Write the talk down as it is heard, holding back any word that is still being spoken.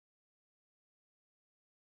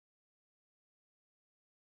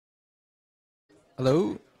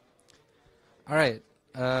Hello. All right.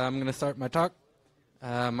 I'm going to start my talk.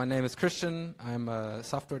 My name is Christian. I'm a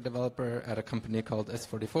software developer at a company called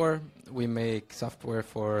S44. We make software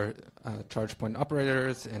for charge point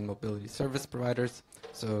operators and mobility service providers.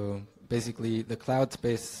 So basically the cloud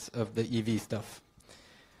space of the EV stuff.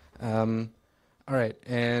 All right.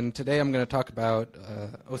 And today I'm going to talk about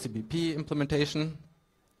OCPP implementation.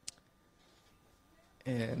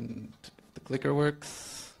 And if the clicker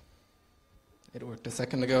works. It worked a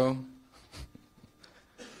second ago.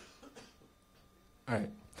 All right.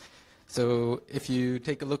 So if you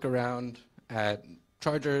take a look around at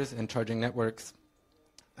chargers and charging networks,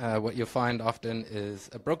 what you'll find often is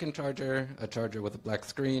a broken charger, a charger with a black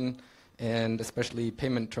screen, and especially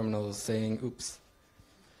payment terminals saying, oops.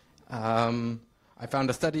 I found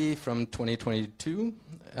a study from 2022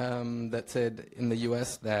 that said in the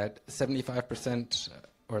US that 75%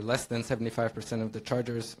 or less than 75% of the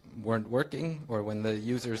chargers weren't working, or when the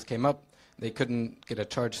users came up, they couldn't get a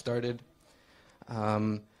charge started.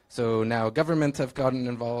 So now governments have gotten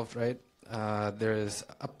involved, right? There's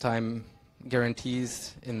uptime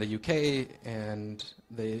guarantees in the UK, and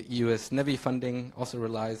the US Navy funding also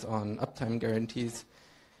relies on uptime guarantees.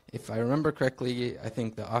 If I remember correctly, I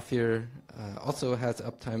think the OFIR also has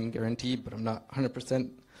uptime guarantee, but I'm not 100%.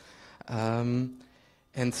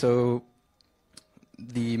 And so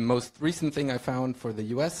the most recent thing I found for the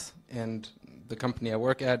US, and the company I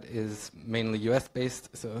work at is mainly US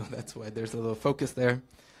based, so that's why there's a little focus there,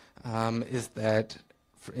 is that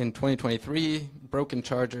in 2023, broken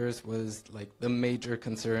chargers was like the major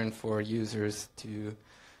concern for users to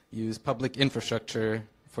use public infrastructure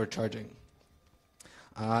for charging.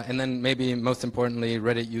 And then maybe most importantly,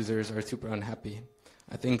 Reddit users are super unhappy.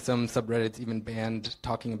 I think some subreddits even banned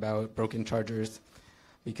talking about broken chargers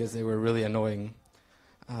because they were really annoying.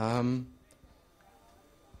 And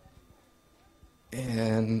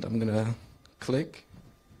I'm going to click.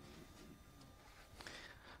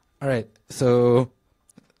 All right, so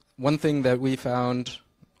one thing that we found,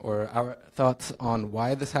 or our thoughts on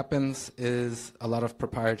why this happens, is a lot of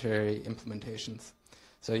proprietary implementations.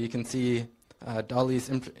 So you can see Dolly's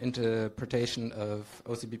interpretation of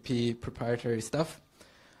OCPP proprietary stuff.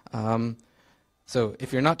 So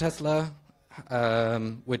if you're not Tesla,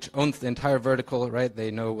 which owns the entire vertical, right?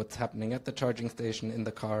 They know what's happening at the charging station, in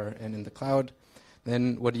the car, and in the cloud.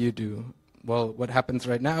 Then what do? Well, what happens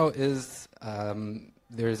right now is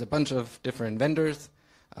there's a bunch of different vendors.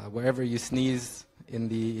 Wherever you sneeze in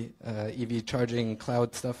the EV charging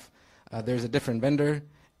cloud stuff, there's a different vendor,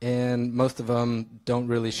 and most of them don't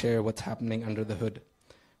really share what's happening under the hood,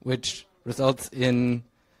 which results in,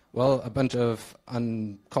 well, a bunch of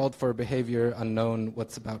uncalled for behavior, unknown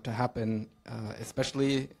what's about to happen,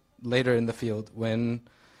 especially later in the field when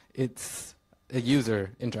it's a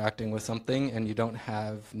user interacting with something and you don't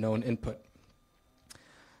have known input.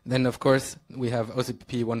 Then, of course, we have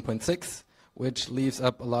OCPP 1.6, which leaves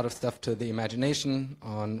up a lot of stuff to the imagination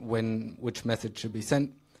on which message should be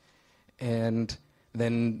sent. And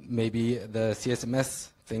then maybe the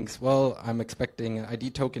CSMS thinks, well, I'm expecting an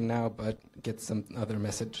ID token now, but get some other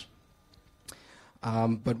message.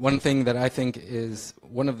 But one thing that I think is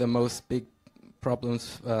one of the most big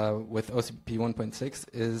problems with OCPP 1.6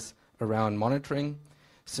 is around monitoring.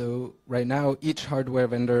 So right now, each hardware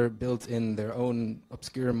vendor builds in their own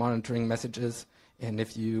obscure monitoring messages. And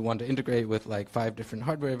if you want to integrate with like 5 different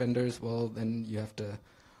hardware vendors, well, then you have to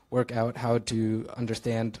work out how to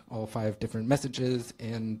understand all 5 different messages,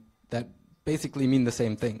 and that basically mean the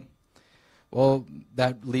same thing. Well,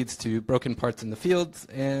 that leads to broken parts in the fields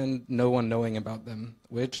and no one knowing about them,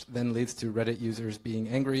 which then leads to Reddit users being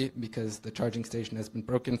angry because the charging station has been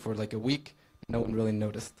broken for like a week. No one really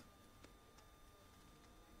noticed.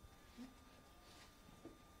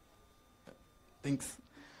 Thanks.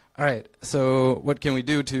 All right, so what can we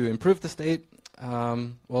do to improve the state?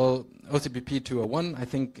 Well, OCPP 201, I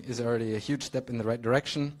think, is already a huge step in the right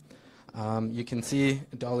direction. You can see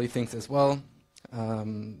Dolly thinks as well.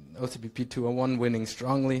 OCPP 201 winning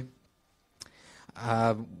strongly.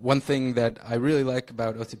 One thing that I really like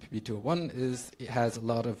about OCPP 201 is it has a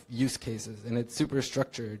lot of use cases, and it's super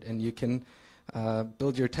structured, and you can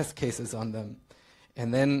build your test cases on them.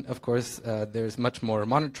 And then, of course, there's much more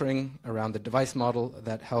monitoring around the device model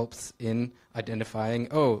that helps in identifying,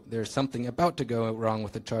 oh, there's something about to go wrong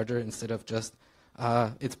with the charger, instead of just,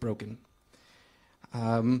 it's broken.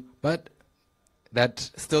 But that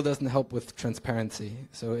still doesn't help with transparency.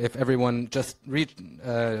 So if everyone just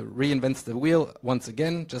reinvents the wheel once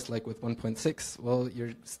again, just like with 1.6, well,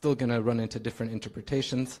 you're still going to run into different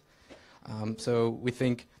interpretations. So we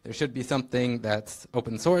think there should be something that's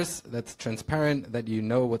open source, that's transparent, that you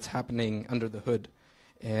know what's happening under the hood.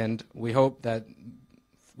 And we hope that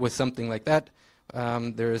with something like that,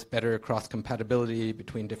 there is better cross-compatibility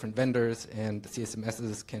between different vendors, and the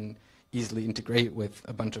CSMSs can easily integrate with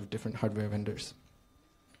a bunch of different hardware vendors.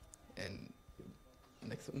 And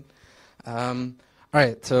next one. All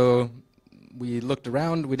right, so we looked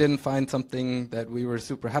around. We didn't find something that we were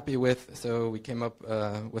super happy with, so we came up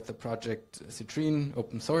with the project Citrine,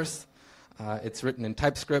 open source. It's written in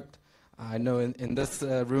TypeScript. I know in this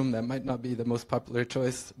room that might not be the most popular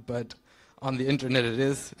choice, but on the internet it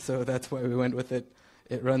is, so that's why we went with it.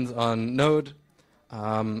 It runs on Node.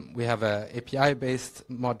 We have an API-based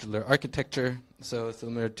modular architecture, so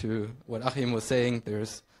similar to what Achim was saying,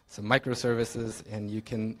 there's some microservices, and you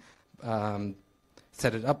can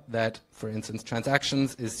set it up that, for instance,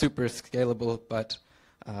 transactions is super scalable, but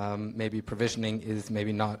maybe provisioning is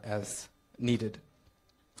maybe not as needed.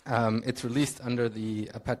 It's released under the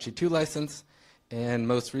Apache 2 license, and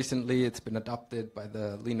most recently it's been adopted by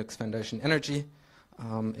the Linux Foundation Energy,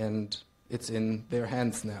 and it's in their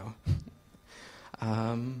hands now.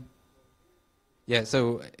 Yeah,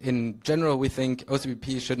 so in general we think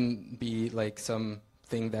OCPP shouldn't be like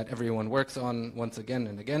something that everyone works on once again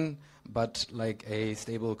and again, but like a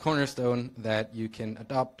stable cornerstone that you can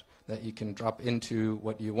adopt, that you can drop into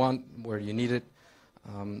what you want, where you need it,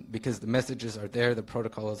 because the messages are there, the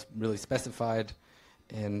protocol is really specified,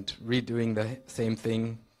 and redoing the same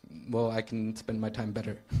thing, well, I can spend my time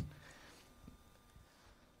better.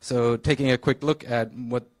 So taking a quick look at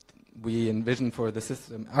what we envision for the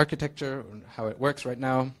system architecture, how it works right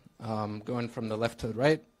now, going from the left to the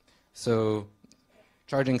right. So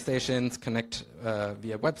charging stations connect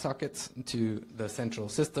via WebSockets to the central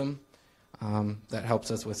system. That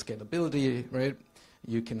helps us with scalability, right?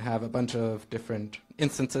 You can have a bunch of different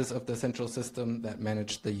instances of the central system that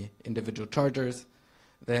manage the individual chargers.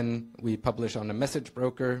 Then we publish on a message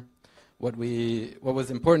broker. What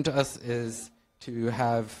was important to us is to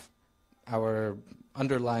have our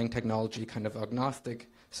underlying technology kind of agnostic,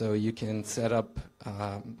 so you can set up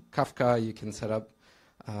Kafka, you can set up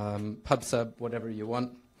PubSub, whatever you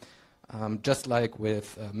want. Just like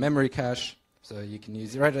with memory cache, so you can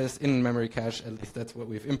use Redis in memory cache, at least that's what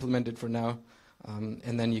we've implemented for now,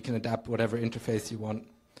 and then you can adapt whatever interface you want.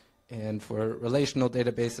 And for relational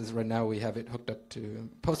databases, right now we have it hooked up to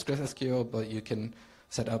PostgreSQL, but you can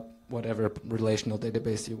set up whatever relational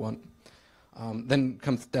database you want. Then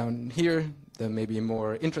comes down here, the maybe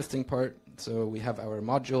more interesting part. So we have our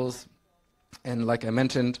modules, and like I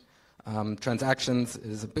mentioned, transactions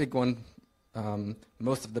is a big one.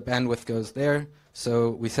 Most of the bandwidth goes there,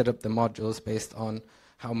 so we set up the modules based on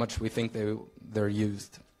how much we think they're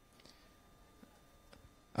used.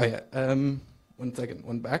 Oh yeah, one second,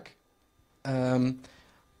 one back. One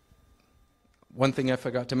thing I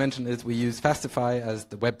forgot to mention is we use Fastify as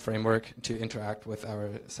the web framework to interact with our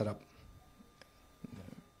setup.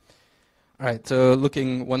 All right, so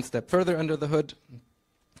looking one step further under the hood,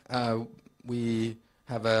 we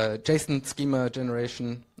have a JSON schema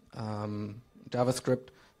generation JavaScript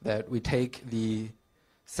that we take the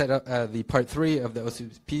part 3 of the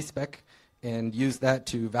OCP spec and use that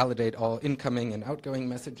to validate all incoming and outgoing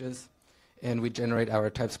messages, and we generate our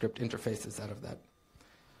TypeScript interfaces out of that.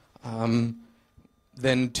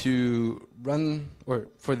 Then to run, or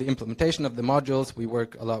for the implementation of the modules, we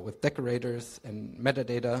work a lot with decorators and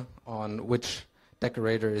metadata on which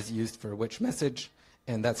decorator is used for which message,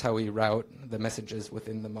 and that's how we route the messages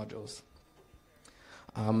within the modules.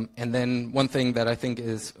 And then one thing that I think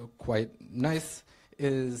is quite nice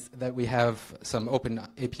is that we have some open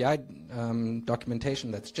API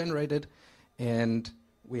documentation that's generated, and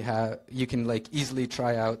you can like easily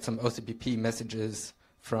try out some OCPP messages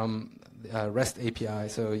from REST API.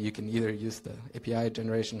 So you can either use the API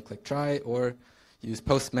generation, click try, or use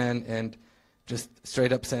Postman and just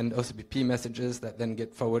straight up send OCPP messages that then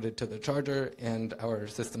get forwarded to the charger, and our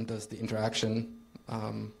system does the interaction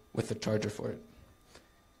with the charger for it.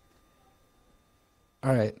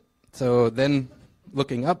 All right, so then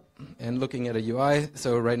looking up and looking at a UI.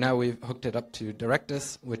 So right now we've hooked it up to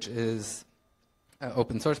Directus, which is an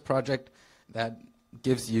open source project that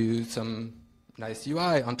gives you some nice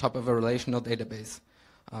UI on top of a relational database.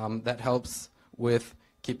 That helps with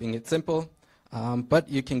keeping it simple, but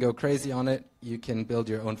you can go crazy on it. You can build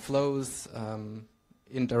your own flows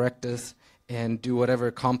in Directus and do whatever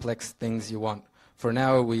complex things you want. For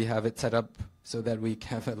now, we have it set up so that we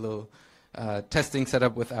have a little testing set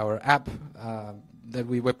up with our app that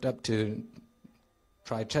we whipped up to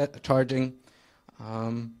try charging.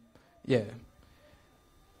 Yeah.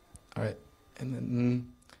 All right. And then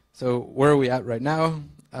So where are we at right now?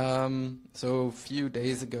 So a few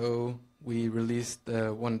days ago, we released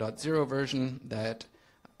the 1.0 version that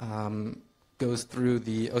goes through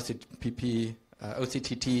the OCTT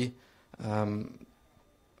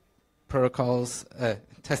protocols,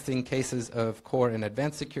 testing cases of core and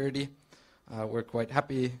advanced security. We're quite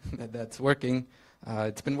happy that that's working.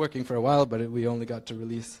 It's been working for a while, but we only got to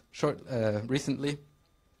release recently.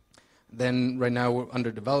 Then right now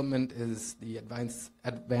under development is the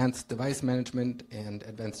advanced device management and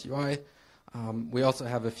advanced UI. We also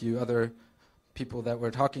have a few other people that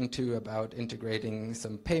we're talking to about integrating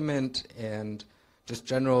some payment and just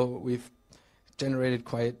general. We've generated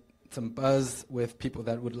quite some buzz with people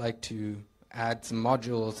that would like to add some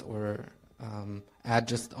modules or add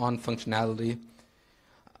just on functionality.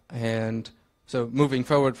 And so moving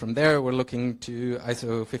forward from there, we're looking to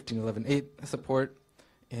ISO 15118 support,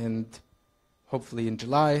 and hopefully in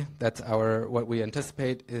July, that's what we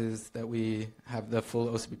anticipate is that we have the full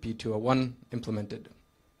OCPP 201 implemented.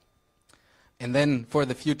 And then for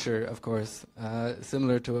the future, of course,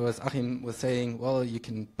 similar to what Achim was saying, well, you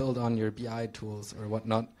can build on your BI tools or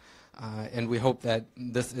whatnot, and we hope that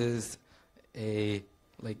this is a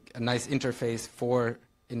nice interface for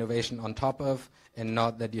innovation on top of, and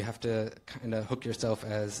not that you have to kind of hook yourself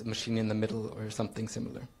as a machine in the middle or something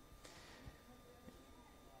similar.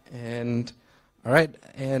 And all right,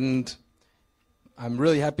 and I'm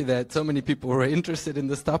really happy that so many people were interested in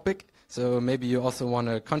this topic, so maybe you also want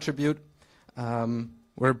to contribute.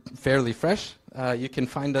 We're fairly fresh. You can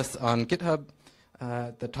find us on GitHub.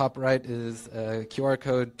 At the top right is a QR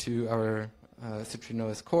code to our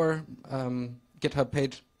CitrineOS core GitHub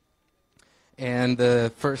page. And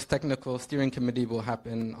the first technical steering committee will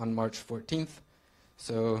happen on March 14th.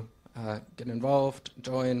 So get involved,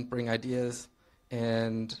 join, bring ideas.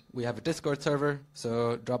 And we have a Discord server,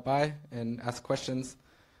 so drop by and ask questions.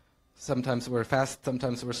 Sometimes we're fast,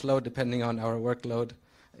 sometimes we're slow, depending on our workload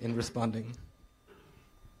in responding.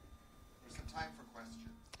 There's some time for questions.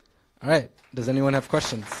 All right, does anyone have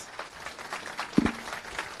questions?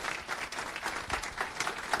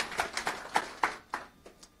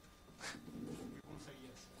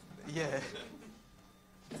 Yeah.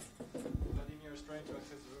 Vladimir is trying to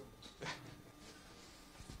access the room.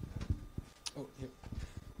 Oh, here.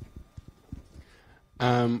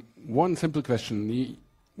 One simple question.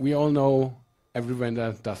 We all know every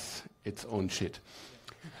vendor does its own shit.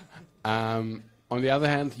 On the other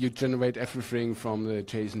hand, you generate everything from the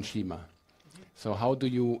JSON schema. So how do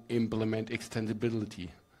you implement extensibility?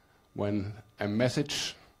 When a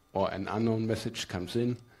message or an unknown message comes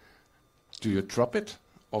in, do you drop it?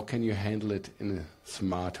 Or can you handle it in a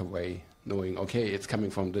smarter way, knowing, okay, it's coming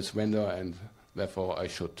from this vendor and therefore I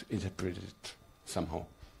should interpret it somehow?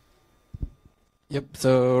 Yep,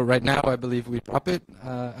 so right now I believe we drop it.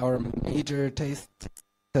 Our major taste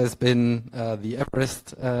has been the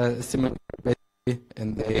Everest simulator, basically,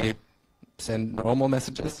 and they send normal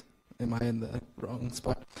messages. Am I in the wrong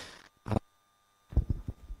spot?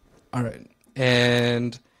 All right,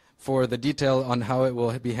 and for the detail on how it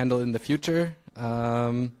will be handled in the future,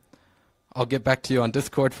 I'll get back to you on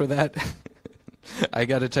Discord for that. I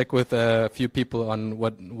got to check with a few people on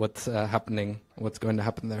what's happening, what's going to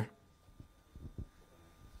happen there.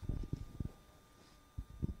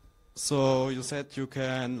 So you said you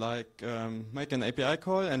can make an API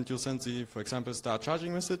call and you send the, for example, start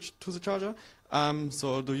charging message to the charger.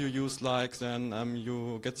 So do you use then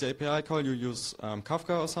you get the API call, you use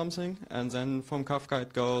Kafka or something, and then from Kafka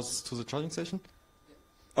it goes to the charging station?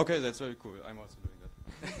 Yeah. Okay, that's very cool. I'm also doing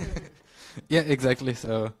that. Yeah, exactly.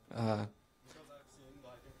 So. Because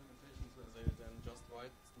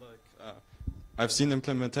I've seen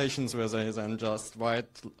implementations where they then just write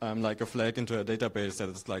like a flag into a database that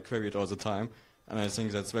is queried all the time, and I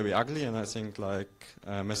think that's very ugly. And I think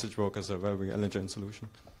message brokers are a very elegant solution.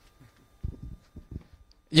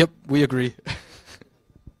 Yep, we agree.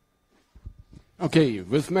 Okay,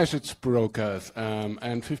 with message brokers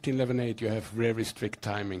and 15.11.8, you have very strict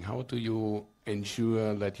timing. How do you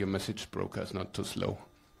ensure that your message broker is not too slow?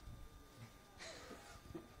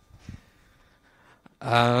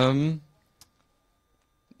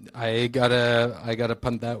 I gotta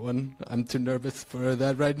punt that one. I'm too nervous for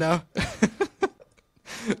that right now.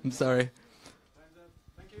 I'm sorry. Time's up.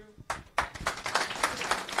 Thank you.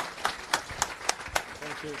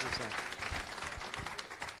 Thank you.